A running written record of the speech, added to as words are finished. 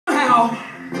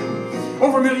somehow,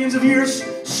 over millions of years,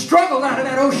 struggled out of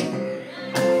that ocean.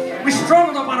 We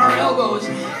struggled up on our elbows.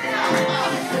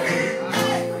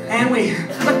 And we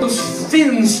let those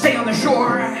fins stay on the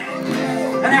shore.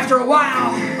 And after a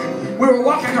while, we were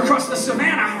walking across the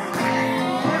savannah.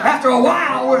 After a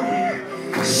while,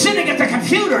 we're sitting at the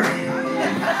computer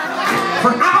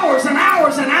for hours and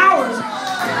hours and hours.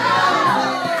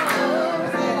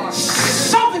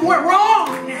 Something went wrong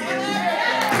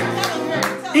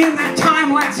in that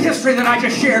time-lapse history that I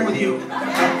just shared with you.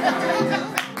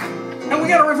 And we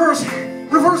got to reverse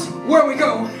where we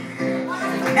go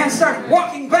and start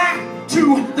walking back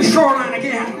to the shoreline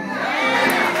again.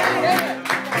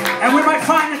 And we might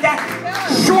find that that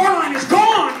shoreline is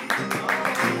gone.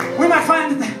 We might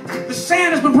find that the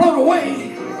sand has been blown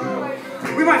away.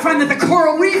 We might find that the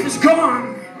coral reef is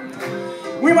gone.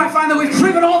 We might find that we've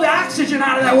driven all the oxygen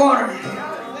out of that water.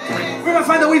 We might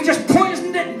find that we've just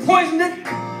poisoned it and poisoned it.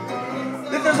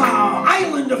 That there's an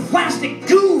island of plastic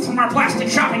goo from our plastic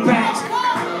shopping bags.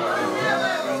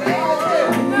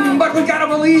 But we've got to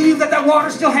believe that that water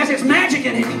still has its magic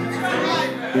in it.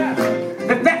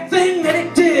 That thing that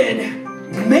it did,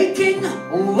 making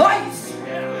life.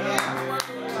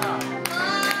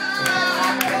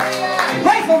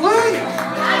 Earthaluhia.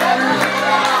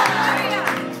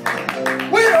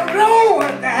 We don't know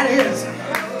what that is.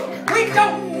 We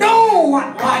don't know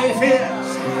what life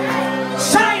is.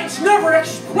 Science never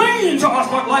explained to us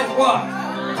what life was.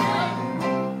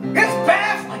 It's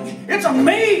baffling. It's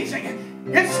amazing.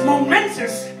 It's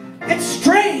momentous. It's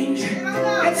strange.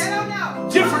 It's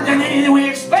different than anything we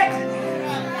expected.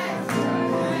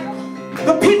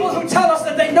 The people who tell us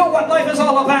that they know what life is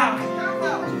all about,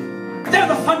 they're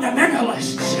the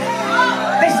fundamentalists.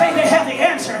 They say they have the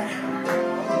answer.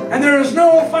 And there is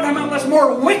no fundamentalist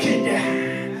more wicked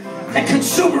than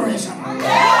consumerism.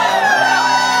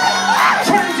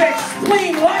 Trying to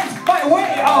explain life by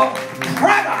way of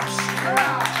products.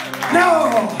 No.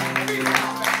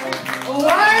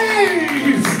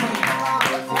 Life!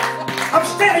 I'm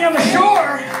standing on the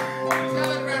shore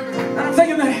and I'm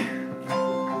thinking that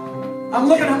I'm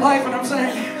looking at life and I'm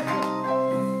saying,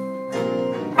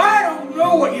 I don't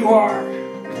know what you are,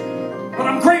 but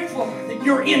I'm grateful that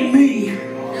you're in me.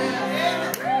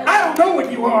 I don't know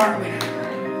what you are.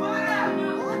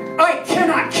 I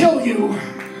cannot kill you.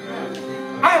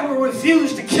 I will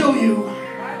refuse to kill you.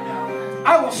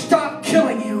 I will stop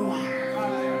killing you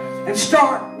and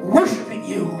start worshiping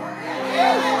you.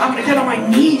 I'm going to get on my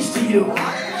knees to you.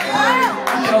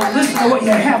 I'm going to listen to what you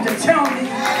have to tell me.